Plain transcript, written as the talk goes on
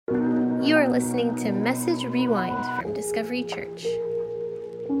You are listening to Message Rewind from Discovery Church.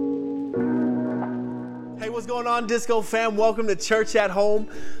 Hey, what's going on, Disco fam? Welcome to Church at Home.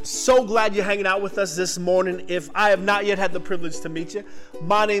 So glad you're hanging out with us this morning. If I have not yet had the privilege to meet you,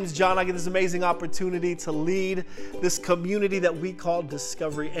 my name's John. I get this amazing opportunity to lead this community that we call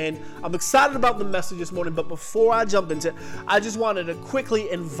Discovery. And I'm excited about the message this morning. But before I jump into it, I just wanted to quickly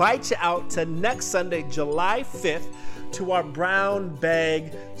invite you out to next Sunday, July 5th, to our Brown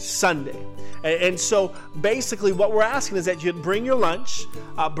Bag Sunday. And so basically what we're asking is that you'd bring your lunch,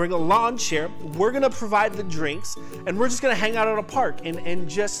 bring a lawn chair. We're going to provide the drinks, and we're just going to hang out at a park and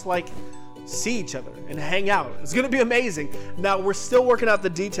just like see each other and hang out. It's going to be amazing. Now, we're still working out the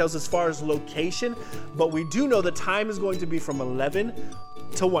details as far as location, but we do know the time is going to be from 11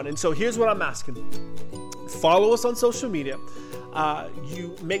 to 1. And so here's what I'm asking. Follow us on social media.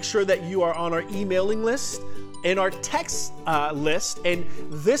 You make sure that you are on our emailing list and our text list. And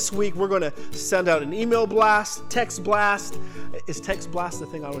this week we're going to send out an email blast, text blast. Is text blast the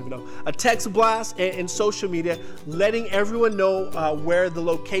thing? I don't even know. A text blast and social media, letting everyone know where the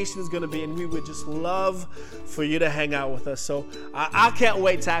location is going to be. And we would just love for you to hang out with us. So I can't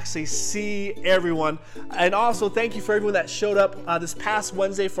wait to actually see everyone. And also thank you for everyone that showed up this past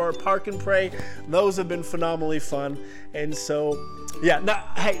Wednesday for our Park and Pray. Those have been phenomenally fun. And so, yeah, now,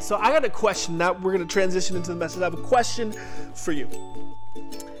 hey, so I got a question. Now we're going to transition into the message. I have a question for you.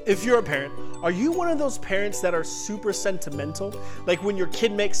 If you're a parent, are you one of those parents that are super sentimental? Like when your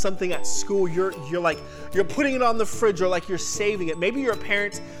kid makes something at school, you're putting it on the fridge, or like you're saving it. Maybe you're a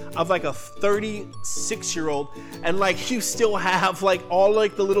parent of like a 36-year-old and like you still have like all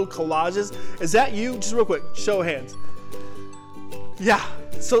like the little collages. Is that you? Just real quick, show of hands. Yeah.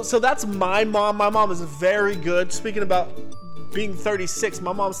 So that's my mom. My mom is very good. Speaking about being 36,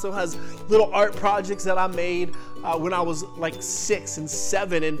 my mom still has little art projects that I made when I was like 6 and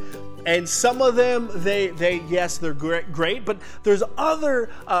 7, and some of them they yes, they're great, but there's other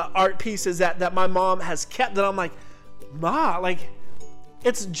art pieces that my mom has kept that I'm like, Ma, like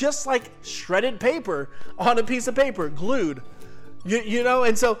it's just like shredded paper on a piece of paper glued. You know,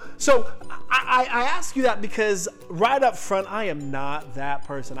 and so I ask you that because right up front, I am not that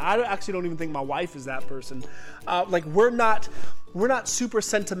person. I actually don't even think my wife is that person. Like we're not super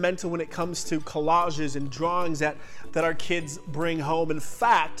sentimental when it comes to collages and drawings that our kids bring home. In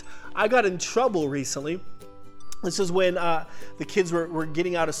fact, I got in trouble recently. This is when the kids were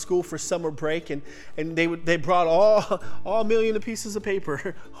getting out of school for summer break, and they brought all million of pieces of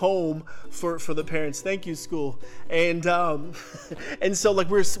paper home for the parents. Thank you, school. And and so like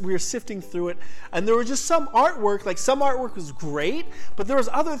we were sifting through it, and there were just some artwork. Like some artwork was great, but there was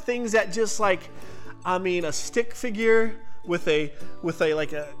other things that just like, I mean, a stick figure with a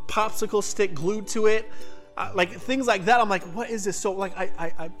like a popsicle stick glued to it, like things like that. I'm like, what is this? So like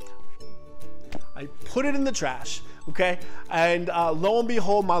I put it in the trash, okay? And lo and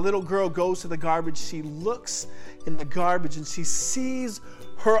behold, my little girl goes to the garbage. She looks in the garbage and she sees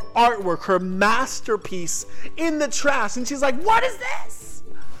her artwork, her masterpiece in the trash. And she's like, what is this?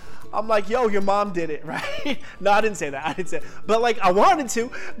 I'm like, yo, your mom did it, right? No, I didn't say that. But like, I wanted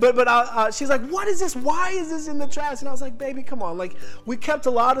to. But she's like, what is this? Why is this in the trash? And I was like, baby, come on. Like, we kept a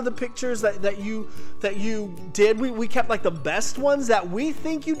lot of the pictures that you did. We kept like the best ones that we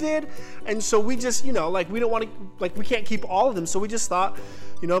think you did. And so we just, you know, like we don't want to, like we can't keep all of them. So we just thought,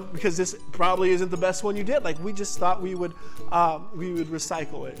 you know, because this probably isn't the best one you did. Like we just thought we would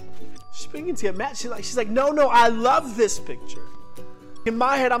recycle it. She's beginning to get mad. She's like, no, I love this picture. In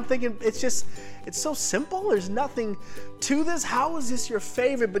my head, I'm thinking, it's so simple. There's nothing to this. How is this your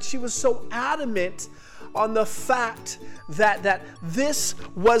favorite? But she was so adamant on the fact that this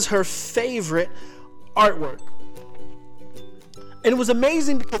was her favorite artwork. And it was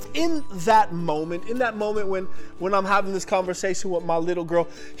amazing because in that moment when I'm having this conversation with my little girl,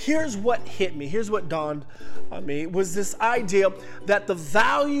 here's what hit me. Here's what dawned on me. Was this idea that the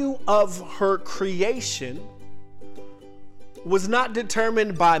value of her creation was not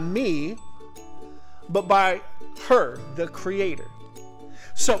determined by me, but by her, the creator.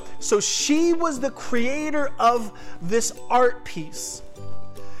 So she was the creator of this art piece.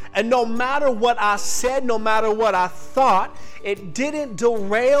 And no matter what I said, no matter what I thought, it didn't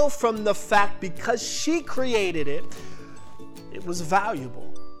derail from the fact because she created it, it was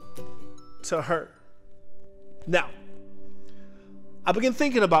valuable to her. Now, I began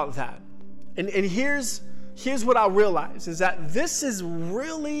thinking about that. And here's what I realized is that this is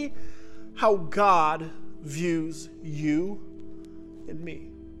really how God views you and me.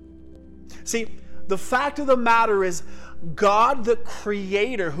 See, The fact of the matter is, God, the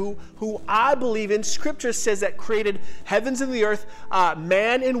creator, who I believe in Scripture says that created heavens and the earth,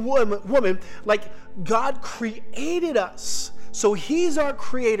 man and woman, like God created us. So he's our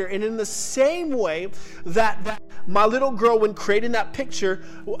creator. And in the same way that my little girl, when creating that picture,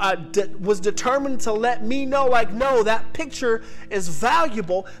 was determined to let me know, like, no, that picture is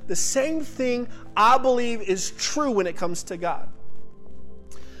valuable. The same thing I believe is true when it comes to God.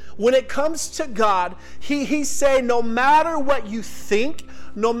 When it comes to God, he's saying, no matter what you think,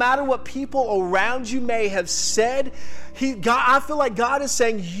 no matter what people around you may have said, I feel like God is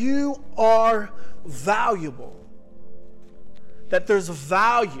saying you are valuable. That there's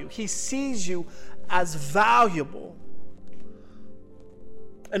value. He sees you as valuable.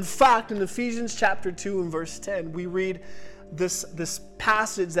 In fact, in Ephesians chapter 2 and verse 10, we read this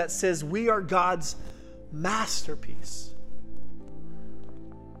passage that says we are God's masterpiece.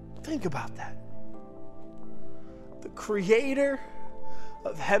 Think about that. The creator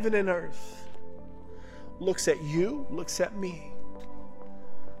of heaven and earth looks at you, looks at me,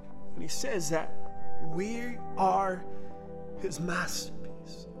 and he says that we are his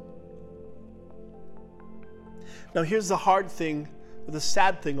masterpiece. Now here's the hard thing, or the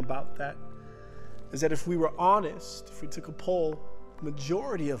sad thing about that, is that if we were honest, if we took a poll,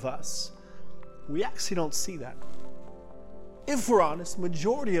 majority of us, we actually don't see that. If we're honest,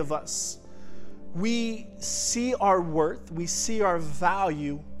 majority of us, we see our worth, we see our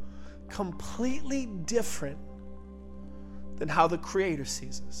value completely different than how the Creator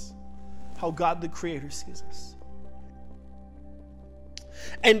sees us, how God the Creator sees us.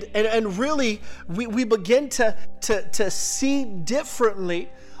 And really, we begin to see differently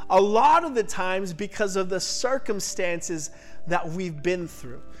a lot of the times because of the circumstances that we've been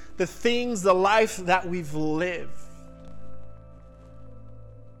through, the things, the life that we've lived.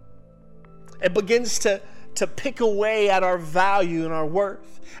 It begins to pick away at our value and our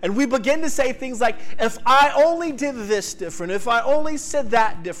worth. And we begin to say things like, if I only did this different, if I only said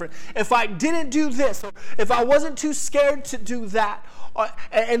that different, if I didn't do this, or if I wasn't too scared to do that.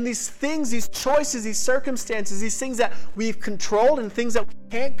 And these things, these choices, these circumstances, these things that we've controlled and things that we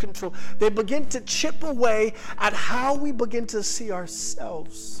can't control, they begin to chip away at how we begin to see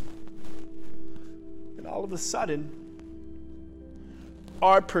ourselves. And all of a sudden,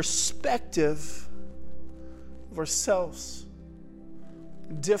 our perspective of ourselves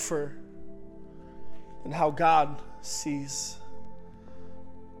differ in how God sees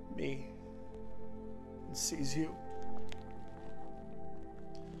me and sees you.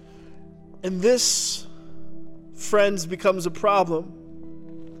 And this, friends, becomes a problem.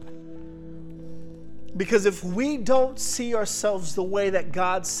 Because if we don't see ourselves the way that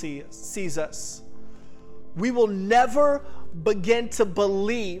God sees us, we will never begin to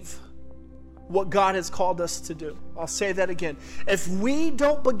believe what God has called us to do. I'll say that again. If we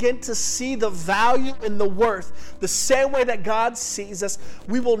don't begin to see the value and the worth the same way that God sees us,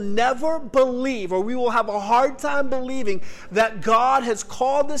 we will never believe, or we will have a hard time believing that God has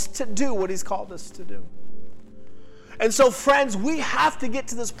called us to do what he's called us to do. And so, friends, we have to get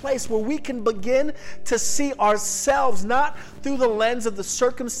to this place where we can begin to see ourselves not through the lens of the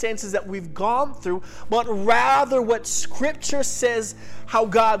circumstances that we've gone through, but rather what Scripture says how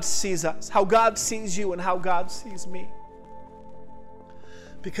God sees us, how God sees you, and how God sees me.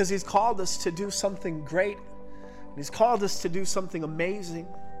 Because he's called us to do something great. He's called us to do something amazing.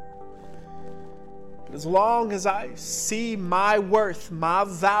 But as long as I see my worth, my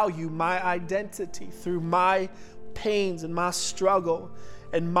value, my identity through my pains and my struggle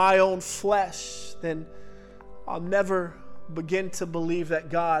and my own flesh, then I'll never begin to believe that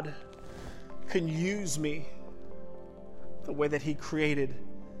God can use me the way that he created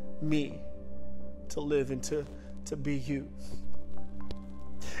me to live and to be used.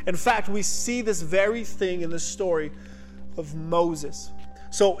 In fact, we see this very thing in the story of Moses.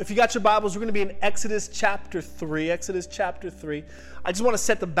 So if you got your Bibles, we're going to be in Exodus chapter 3. Exodus chapter 3. I just want to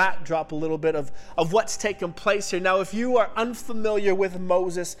set the backdrop a little bit of what's taking place here. Now, if you are unfamiliar with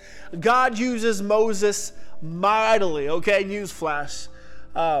Moses, God uses Moses mightily, okay? Newsflash.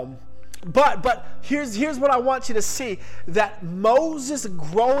 But here's what I want you to see, that Moses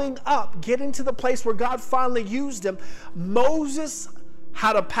growing up, getting to the place where God finally used him, Moses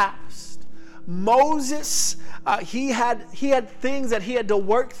had a past. Moses, he had things that he had to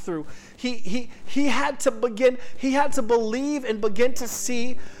work through. He had to believe and begin to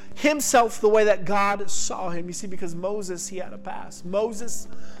see himself the way that God saw him. You see, because Moses, he had a past. Moses,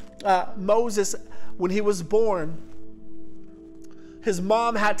 when he was born, his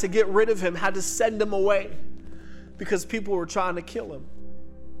mom had to get rid of him, had to send him away because people were trying to kill him.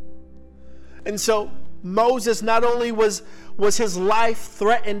 And so Moses, not only was his life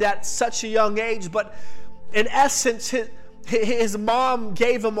threatened at such a young age, but in essence, his mom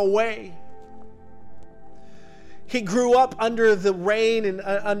gave him away. He grew up under the reign and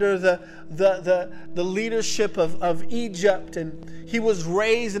under the leadership of Egypt, and he was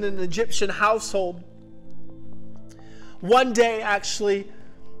raised in an Egyptian household. One day, actually,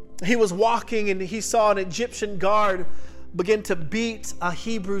 he was walking and he saw an Egyptian guard begin to beat a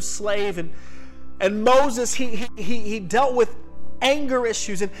Hebrew slave, and Moses, he dealt with anger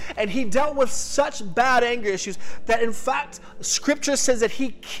issues, and he dealt with such bad anger issues that, in fact, Scripture says that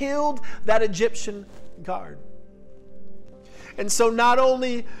he killed that Egyptian guard. And so not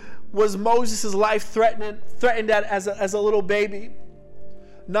only was Moses' life threatened as a little baby,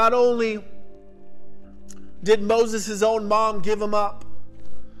 not only did Moses' own mom give him up,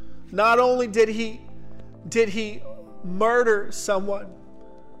 not only did he murder someone,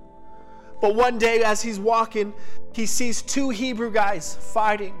 but one day as he's walking, he sees two Hebrew guys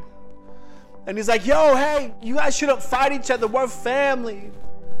fighting. And he's like, yo, hey, you guys shouldn't fight each other. We're family.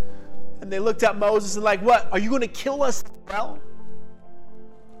 And they looked at Moses and like, what? Are you going to kill us as well?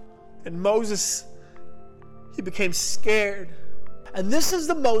 And Moses, he became scared. And this is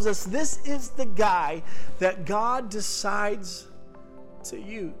the Moses, this is the guy that God decides to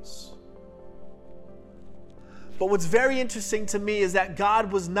use. But what's very interesting to me is that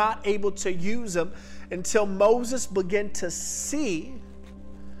God was not able to use him until Moses began to see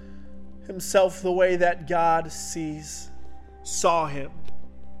himself the way that God saw him.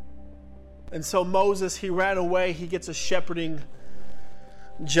 And so Moses, he ran away. He gets a shepherding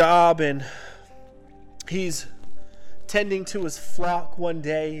job, and he's tending to his flock one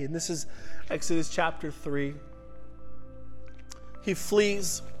day. And this is Exodus chapter 3. He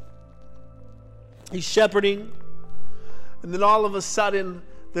flees. He's shepherding. And then all of a sudden,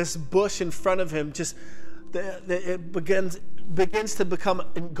 this bush in front of him it begins to become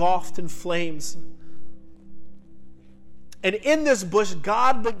engulfed in flames. And in this bush,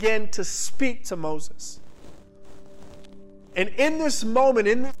 God began to speak to Moses. And in this moment,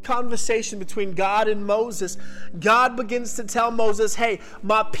 in this conversation between God and Moses, God begins to tell Moses, hey,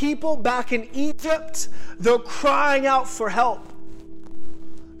 my people back in Egypt, they're crying out for help.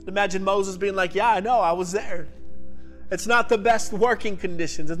 Imagine Moses being like, yeah, I know, I was there. It's not the best working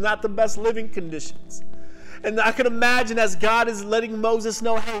conditions. It's not the best living conditions. And I can imagine as God is letting Moses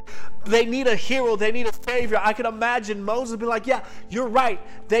know, hey, they need a hero, they need a savior. I can imagine Moses being like, yeah, you're right.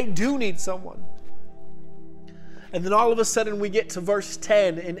 They do need someone. And then all of a sudden we get to verse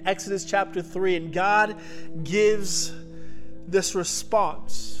 10 in Exodus chapter 3, and God gives this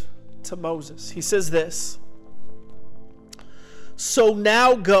response to Moses. He says this, so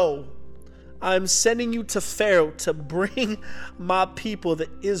now go, I'm sending you to Pharaoh to bring my people, the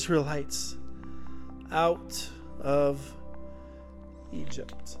Israelites, out of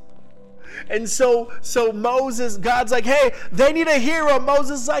Egypt. And so Moses, God's like, hey, they need a hero.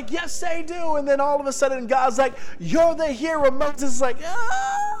 Moses is like, yes, they do. And then all of a sudden God's like, you're the hero. Moses is like,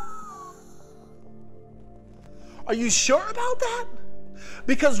 ah. Are you sure about that?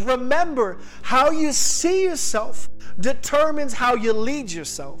 Because remember, how you see yourself determines how you lead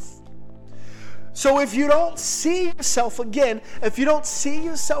yourself. So if you don't see yourself again, if you don't see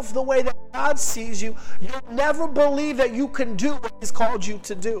yourself the way that God sees you, you'll never believe that you can do what He's called you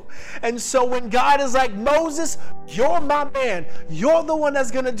to do. And so when God is like, Moses, you're my man. You're the one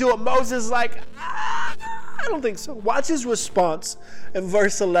that's going to do it. Moses is like, I don't think so. Watch his response in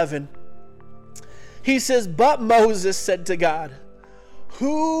verse 11. He says, but Moses said to God,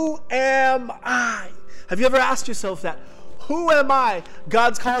 who am I? Have you ever asked yourself that? Who am I?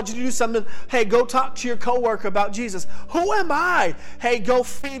 God's called you to do something. Hey, go talk to your coworker about Jesus. Who am I? Hey, go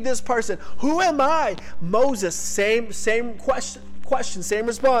feed this person. Who am I? Moses, same question, same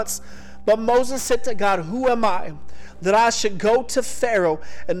response. But Moses said to God, who am I that I should go to Pharaoh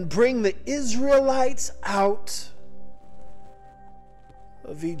and bring the Israelites out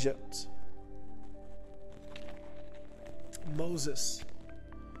of Egypt? Moses,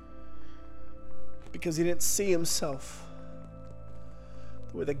 because he didn't see himself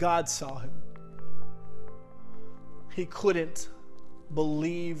the way that God saw him. He couldn't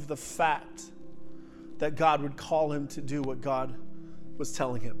believe the fact that God would call him to do what God was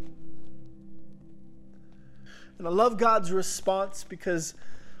telling him. And I love God's response because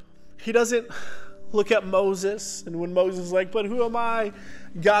he doesn't look at Moses, and when Moses is like, but who am I?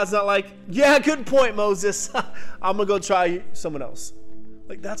 God's not like, yeah, good point, Moses. I'm going to go try someone else.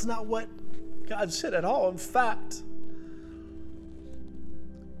 Like, that's not what God said at all. In fact,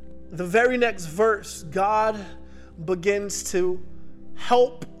 the very next verse, God begins to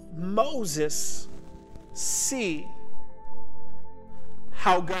help Moses see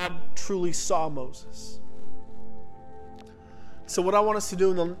how God truly saw Moses. So what I want us to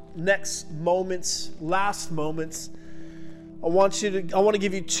do in the next moments, last moments, I want to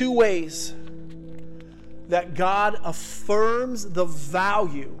give you two ways that God affirms the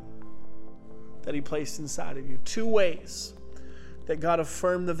value that he placed inside of you. Two ways that God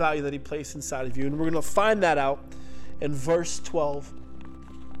affirmed the value that he placed inside of you. And we're going to find that out in verse 12.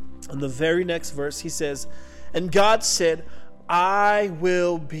 In the very next verse, he says, "And God said, I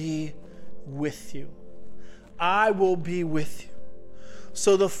will be with you. I will be with you."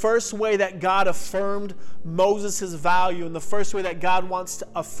 So the first way that God affirmed Moses' value, and the first way that God wants to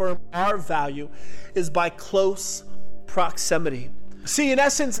affirm our value, is by close proximity. See, in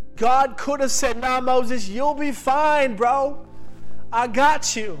essence, God could have said, "Nah, Moses, you'll be fine, bro. I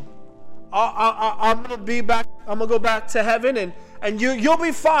got you. I'm gonna be back. I'm gonna go back to heaven, and you'll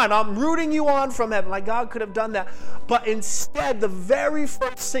be fine. I'm rooting you on from heaven." Like, God could have done that. But instead, the very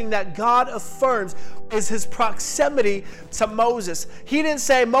first thing that God affirms is his proximity to Moses. He didn't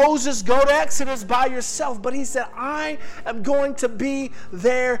say, "Moses, go to Exodus by yourself," but he said, "I am going to be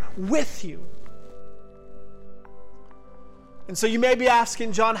there with you." And so you may be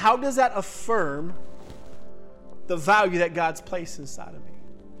asking, "John, how does that affirm the value that God's placed inside of me?"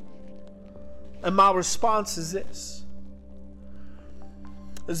 And my response is this.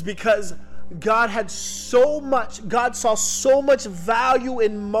 It's because God saw so much value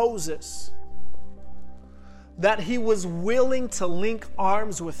in Moses that he was willing to link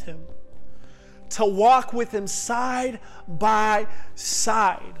arms with him, to walk with him side by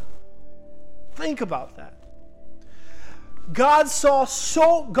side. Think about that. God saw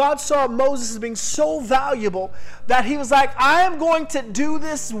Moses as being so valuable that he was like, "I am going to do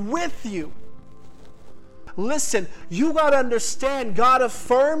this with you." Listen, you got to understand, God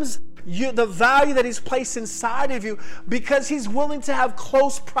affirms the value that he's placed inside of you because he's willing to have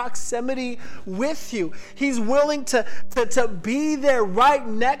close proximity with you. He's willing to be there right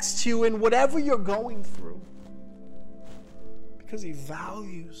next to you in whatever you're going through because he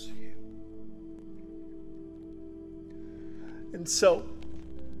values you. And so,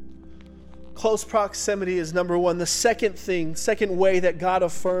 close proximity is number one. The second way that God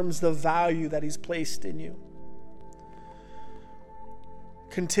affirms the value that he's placed in you.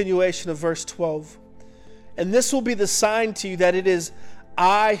 Continuation of verse 12. "And this will be the sign to you that it is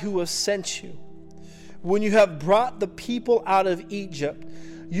I who have sent you. When you have brought the people out of Egypt,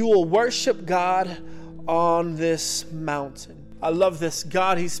 you will worship God on this mountain." I love this.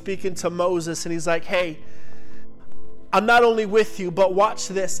 God, he's speaking to Moses and he's like, "Hey, I'm not only with you, but watch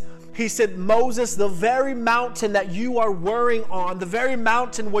this." He said, "Moses, the very mountain that you are worrying on, the very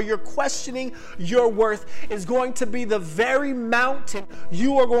mountain where you're questioning your worth, is going to be the very mountain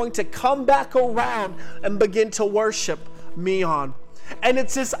you are going to come back around and begin to worship me on." And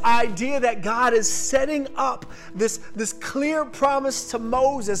it's this idea that God is setting up this clear promise to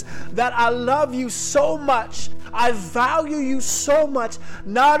Moses that I love you so much, I value you so much.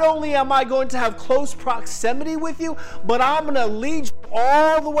 Not only am I going to have close proximity with you, but I'm going to lead you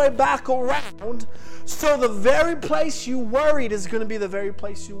all the way back around. So the very place you worried is going to be the very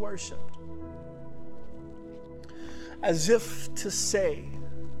place you worshiped. As if to say,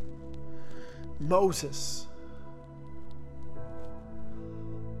 Moses,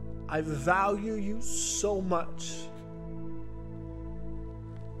 I value you so much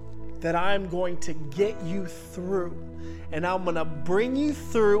that I'm going to get you through, and I'm going to bring you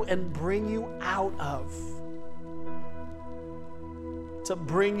through and bring you out of, to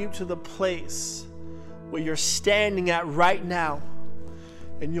bring you to the place where you're standing at right now,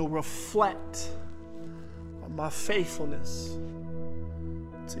 and you'll reflect on my faithfulness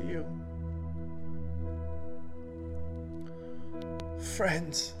to you.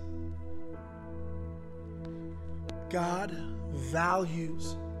 Friends, God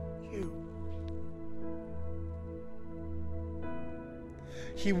values you.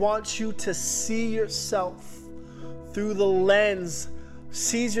 He wants you to see yourself through the lens,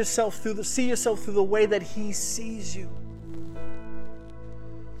 see yourself through the way that he sees you.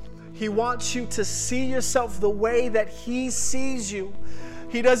 He wants you to see yourself the way that he sees you.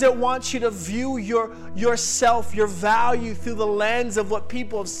 He doesn't want you to view yourself, your value, through the lens of what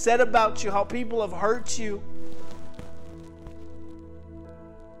people have said about you, how people have hurt you.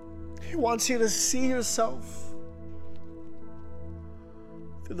 He wants you to see yourself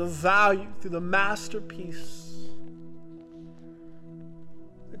through the value, through the masterpiece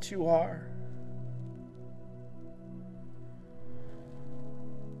that you are.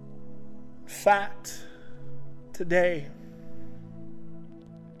 In fact, today,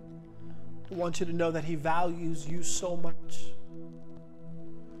 I want you to know that he values you so much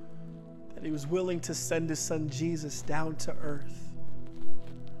that he was willing to send his son Jesus down to earth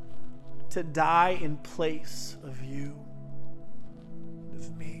to die in place of you and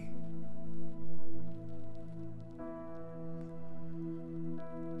of me.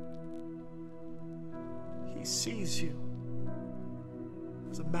 He sees you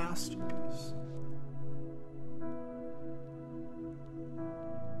as a masterpiece.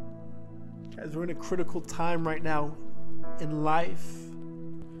 Guys, we're in a critical time right now in life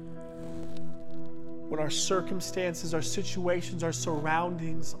when our circumstances, our situations, our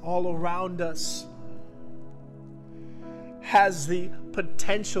surroundings all around us has the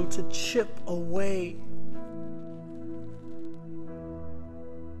potential to chip away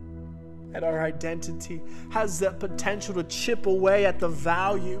at our identity, has the potential to chip away at the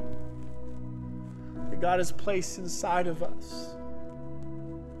value that God has placed inside of us.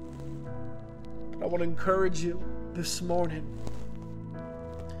 But I want to encourage you this morning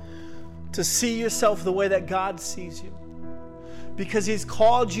to see yourself the way that God sees you, because he's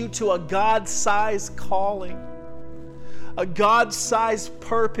called you to a God-sized calling, a God-sized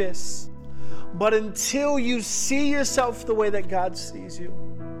purpose. But until you see yourself the way that God sees you,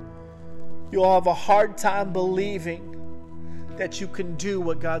 you'll have a hard time believing that you can do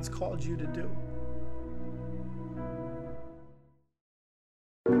what God's called you to do.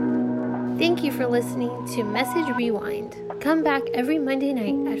 Thank you for listening to Message Rewind. Come back every Monday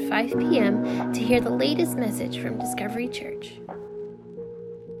night at 5 p.m. to hear the latest message from Discovery Church.